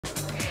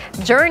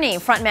Journey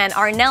frontman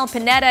Arnel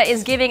Pineda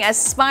is giving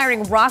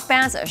aspiring rock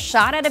bands a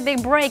shot at a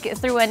big break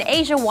through an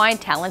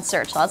Asia-wide talent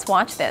search. Let's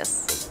watch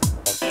this.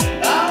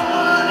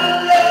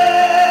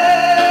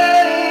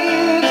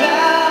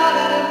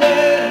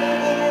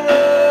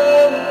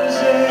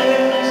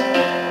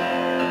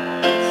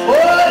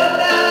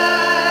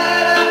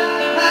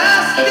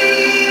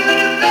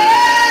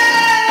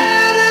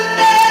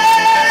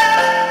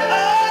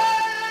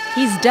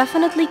 He's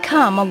definitely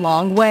come a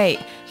long way.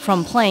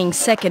 From playing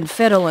second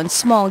fiddle and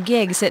small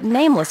gigs at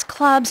nameless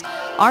clubs,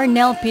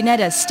 Arnel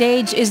Pineda's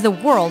stage is the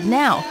world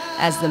now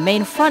as the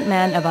main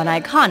frontman of an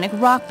iconic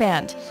rock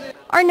band.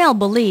 Arnel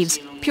believes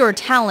pure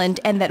talent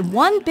and that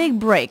one big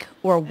break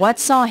were what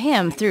saw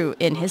him through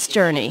in his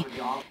journey.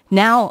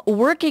 Now,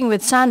 working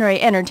with Sunray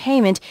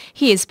Entertainment,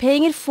 he is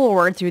paying it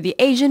forward through the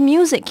Asian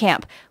music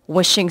camp,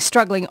 wishing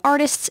struggling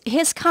artists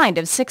his kind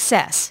of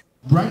success.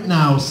 Right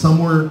now,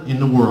 somewhere in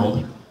the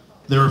world,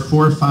 there are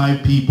 4 or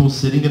 5 people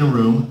sitting in a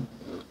room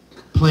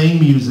playing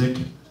music,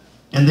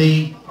 and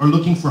they are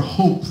looking for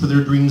hope for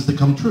their dreams to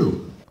come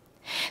true.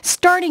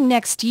 Starting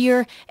next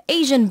year,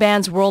 Asian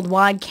bands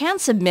worldwide can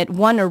submit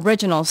one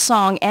original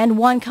song and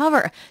one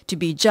cover to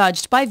be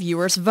judged by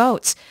viewers'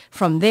 votes.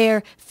 From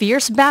there,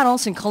 fierce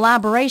battles and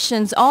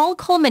collaborations, all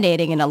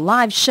culminating in a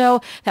live show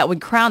that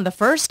would crown the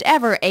first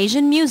ever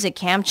Asian Music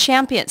Camp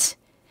champions.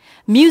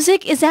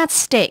 Music is at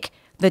stake.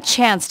 The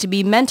chance to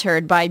be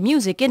mentored by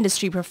music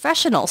industry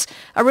professionals,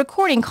 a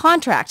recording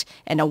contract,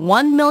 and a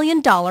 $1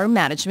 million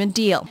management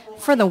deal.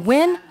 For the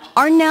win,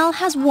 Arnel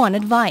has one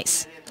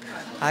advice.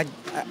 I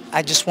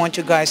just want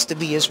you guys to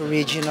be as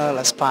original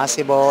as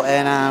possible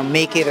and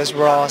make it as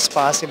raw as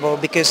possible,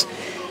 because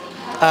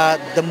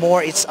the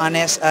more it's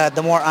honest,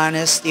 the more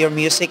honest your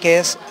music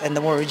is and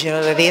the more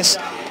original it is,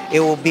 it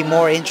will be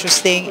more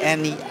interesting,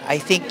 and I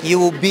think you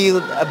will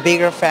build a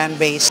bigger fan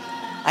base.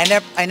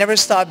 I never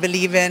stop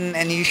believing,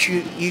 and you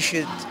shouldn't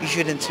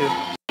too.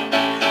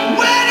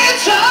 When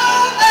it's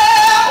all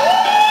there,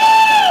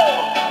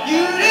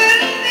 you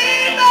didn't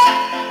need me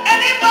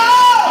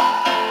anymore.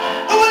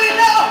 Well, you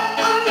know,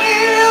 I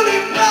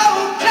really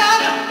broke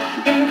down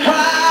and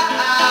cried.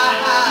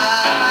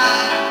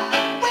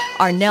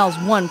 Arnel's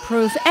one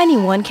proof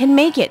anyone can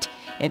make it.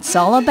 It's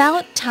all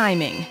about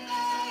timing.